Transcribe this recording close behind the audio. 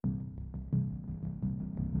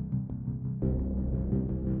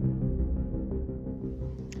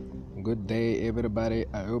Good day, everybody.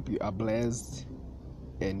 I hope you are blessed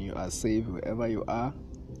and you are safe wherever you are.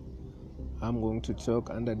 I'm going to talk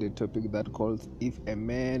under the topic that calls if a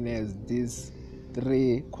man has these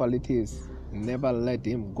three qualities, never let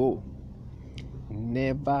him go.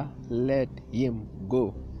 Never let him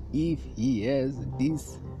go. If he has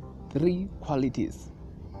these three qualities,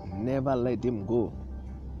 never let him go.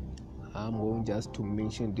 I'm going just to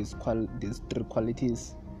mention these three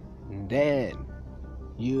qualities, and then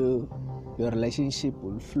your relationship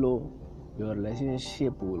will flow, your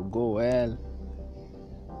relationship will go well.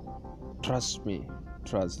 Trust me,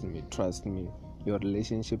 your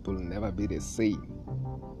relationship will never be the same.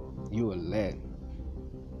 You will learn.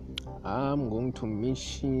 I'm going to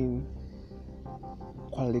mention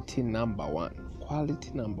quality number one.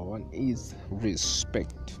 Quality number one is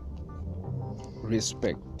respect.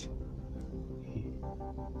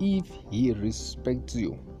 If he respects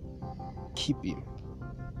you, keep him.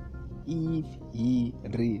 If he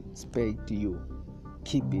respects you,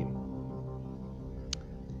 keep him.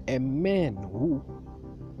 A man who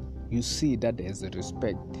you see that has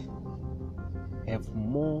respect have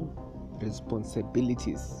more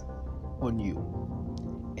responsibilities on you,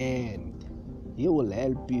 and he will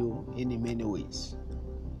help you in many ways.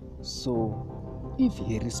 So if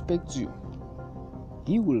he respects you,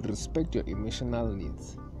 he will respect your emotional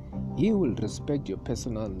needs, he will respect your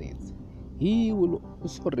personal needs, he will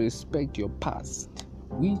also respect your past,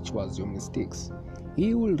 which was your mistakes.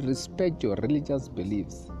 He will respect your religious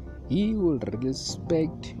beliefs. He will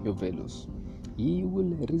respect your values. He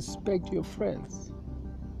will respect your friends.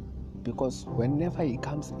 Because whenever he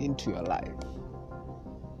comes into your life,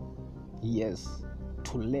 he has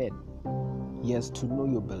to learn. He has to know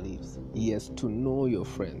your beliefs. He has to know your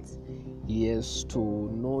friends. He has to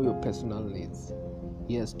know your personal needs.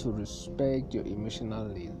 He has to respect your emotional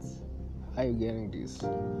needs. Are you getting this?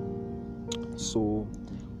 So,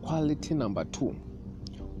 quality number two,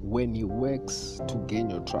 when he works to gain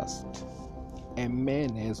your trust. A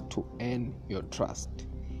man has to earn your trust.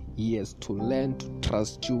 He has to learn to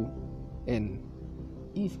trust you. And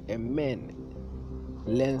if a man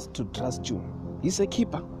learns to trust you, he's a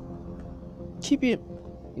keeper. Keep him.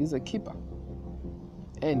 He's a keeper.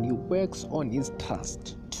 And he works on his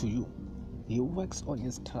trust to you. He works on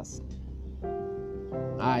his trust.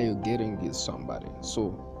 Are you getting this, somebody?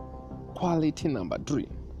 So, quality number three,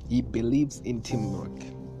 he believes in teamwork.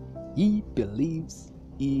 He believes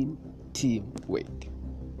in teamwork.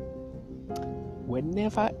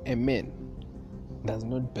 Whenever a man does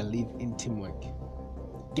not believe in teamwork,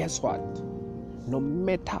 guess what? No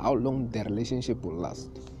matter how long the relationship will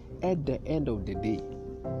last, at the end of the day,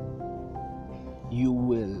 you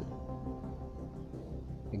will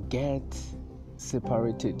get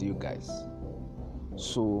separated, you guys.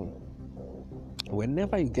 So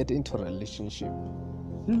whenever you get into a relationship,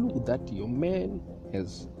 look that your man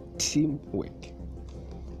has teamwork.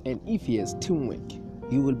 And if he has teamwork,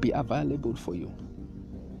 he will be available for you.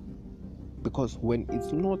 Because when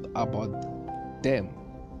it's not about them,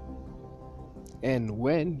 and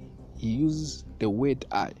when he uses the word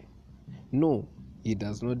I, no, he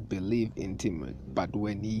does not believe in teamwork. But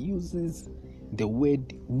when he uses the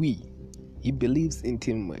word we, he believes in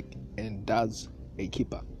teamwork, and that's a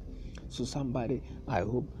keeper. So somebody, I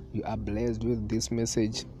hope you are blessed with this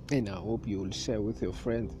message, and I hope you will share with your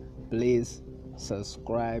friends. Please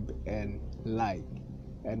subscribe and like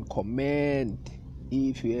and comment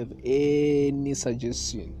if you have any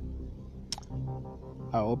suggestion.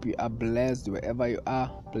 I hope you are blessed wherever you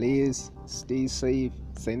are. Please stay safe,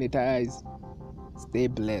 sanitize, stay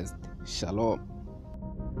blessed. Shalom.